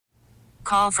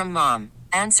Call from mom.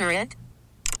 Answer it.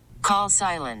 Call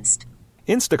silenced.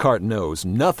 Instacart knows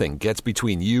nothing gets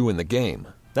between you and the game.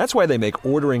 That's why they make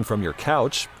ordering from your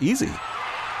couch easy.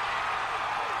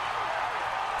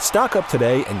 Stock up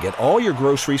today and get all your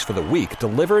groceries for the week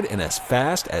delivered in as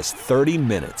fast as 30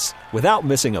 minutes without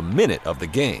missing a minute of the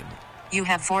game. You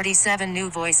have 47 new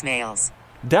voicemails.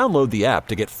 Download the app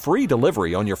to get free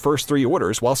delivery on your first 3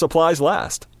 orders while supplies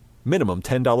last. Minimum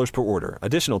 $10 per order.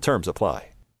 Additional terms apply.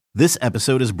 This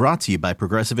episode is brought to you by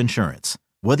Progressive Insurance.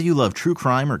 Whether you love true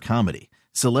crime or comedy,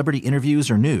 celebrity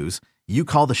interviews or news, you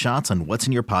call the shots on what's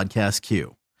in your podcast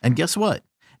queue. And guess what?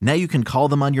 Now you can call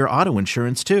them on your auto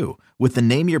insurance too with the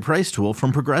Name Your Price tool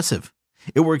from Progressive.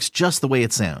 It works just the way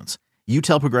it sounds. You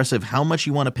tell Progressive how much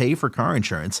you want to pay for car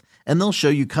insurance, and they'll show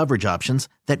you coverage options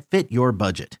that fit your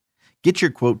budget. Get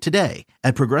your quote today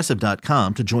at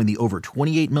Progressive.com to join the over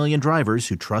 28 million drivers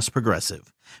who trust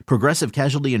Progressive. Progressive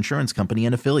Casualty Insurance Company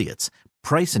and Affiliates.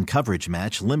 Price and coverage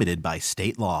match limited by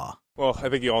state law. Well, I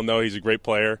think you all know he's a great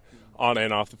player. On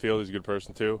and off the field, he's a good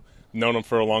person too. Known him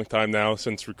for a long time now,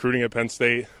 since recruiting at Penn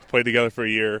State. Played together for a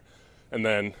year, and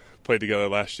then played together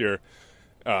last year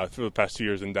for the past 2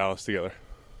 years in Dallas together.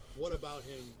 What about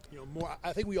him? More.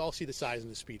 I think we all see the size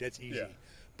and the speed. That's easy. Yeah.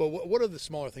 But what are the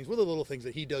smaller things? What are the little things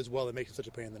that he does well that makes him such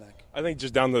a pain in the neck? I think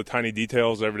just down to the tiny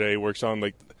details every day. He works on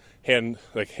like hand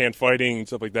fighting and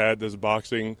stuff like that. Does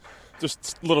boxing,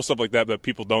 just little stuff like that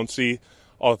people don't see.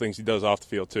 All the things he does off the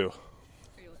field too.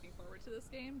 Are you looking forward to this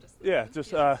game?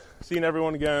 Seeing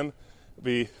everyone again. It'll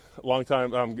be a long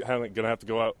time. I'm going to have to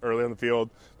go out early on the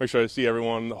field, make sure I see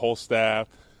everyone, the whole staff,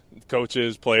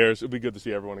 coaches, players. It'll be good to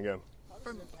see everyone again. How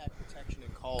does it impact protection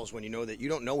and calls when you know that you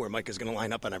don't know where Mike is going to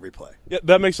line up on every play? Yeah,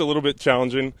 that makes it a little bit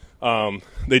challenging.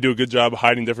 They do a good job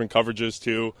hiding different coverages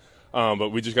too, but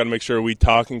we just got to make sure we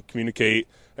talk and communicate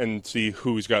and see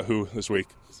who's got who this week.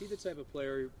 Is he the type of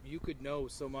player you could know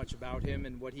so much about him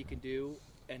and what he can do,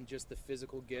 and just the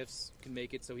physical gifts can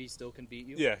make it so he still can beat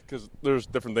you? Yeah, because there's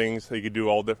different things that you could do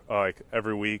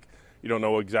every week. You don't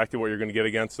know exactly what you're going to get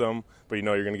against them, but you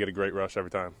know you're going to get a great rush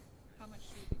every time. How much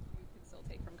do you think you can still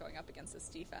take from going up against this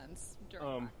defense during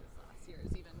practice last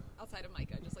year's, even outside of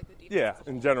Micah, just like the defense? Yeah,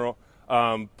 in general,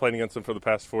 playing against them for the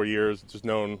past 4 years, just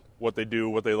knowing what they do,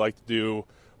 what they like to do,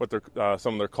 what their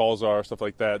some of their calls are, stuff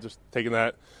like that. Just taking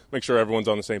that, make sure everyone's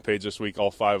on the same page this week,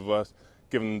 all 5 of us.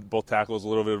 Giving both tackles a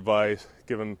little bit of advice,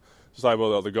 giving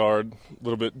Saibo, the other guard, a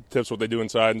little bit tips what they do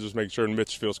inside, and just make sure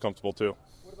Mitch feels comfortable too.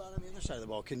 What about on the other side of the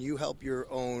ball? Can you help your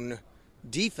own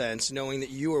defense knowing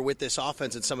that you are with this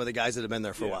offense and some of the guys that have been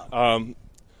there for a while?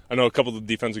 I know a couple of the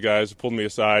defensive guys pulled me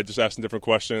aside, just asking different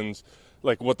questions,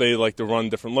 like what they like to run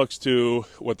different looks to,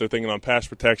 what they're thinking on pass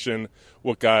protection,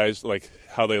 what guys like,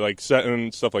 how they like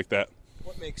setting, stuff like that.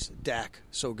 What makes Dak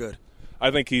so good?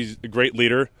 I think he's a great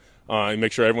leader. He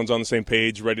makes sure everyone's on the same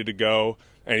page, ready to go,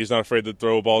 and he's not afraid to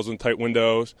throw balls in tight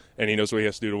windows, and he knows what he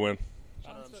has to do to win.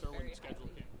 I'm sure when the schedule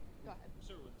came out, you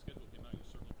circled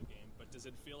the game, but does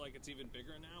it feel like it's even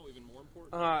bigger now, even more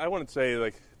important? I wouldn't say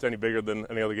like it's any bigger than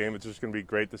any other game. It's just going to be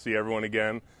great to see everyone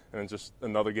again, and it's just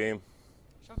another game.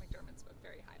 Sean McDermott spoke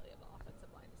very highly of the offensive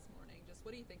line this morning. Just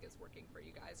what do you think is working for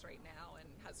you guys right now and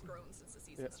has grown since the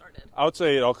season started? I would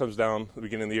say it all comes down at the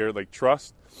beginning of the year, like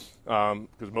trust,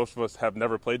 because most of us have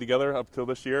never played together up till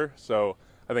this year. So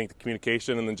I think the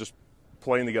communication and then just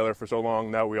playing together for so long,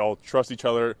 now we all trust each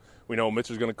other. We know Mitch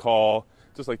is going to call,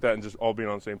 just like that, and just all being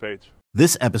on the same page.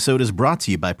 This episode is brought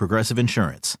to you by Progressive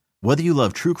Insurance. Whether you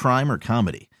love true crime or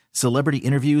comedy, celebrity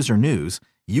interviews or news,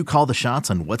 you call the shots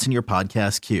on what's in your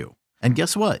podcast queue. And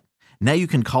guess what? Now you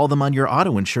can call them on your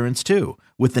auto insurance too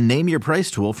with the Name Your Price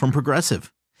tool from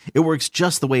Progressive. It works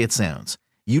just the way it sounds.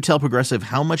 You tell Progressive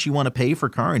how much you want to pay for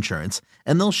car insurance,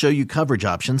 and they'll show you coverage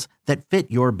options that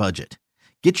fit your budget.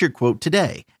 Get your quote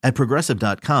today at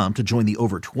Progressive.com to join the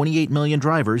over 28 million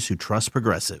drivers who trust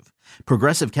Progressive.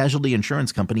 Progressive Casualty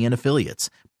Insurance Company and Affiliates.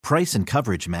 Price and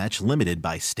coverage match limited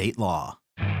by state law.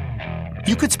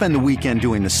 You could spend the weekend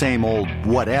doing the same old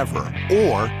whatever,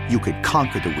 or you could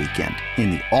conquer the weekend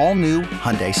in the all-new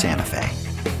Hyundai Santa Fe.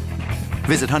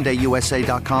 Visit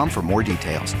HyundaiUSA.com for more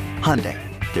details. Hyundai,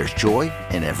 there's joy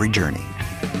in every journey.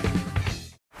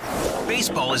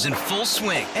 Baseball is in full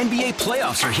swing. NBA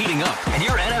playoffs are heating up, and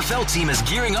your NFL team is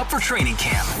gearing up for training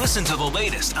camp. Listen to the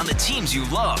latest on the teams you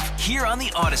love here on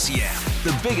the Odyssey app.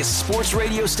 The biggest sports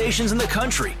radio stations in the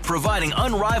country, providing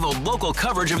unrivaled local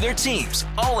coverage of their teams,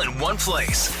 all in one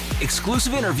place.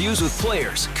 Exclusive interviews with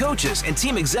players, coaches, and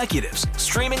team executives,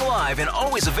 streaming live and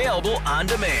always available on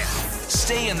demand.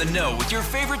 Stay in the know with your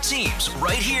favorite teams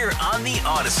right here on the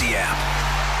Odyssey app.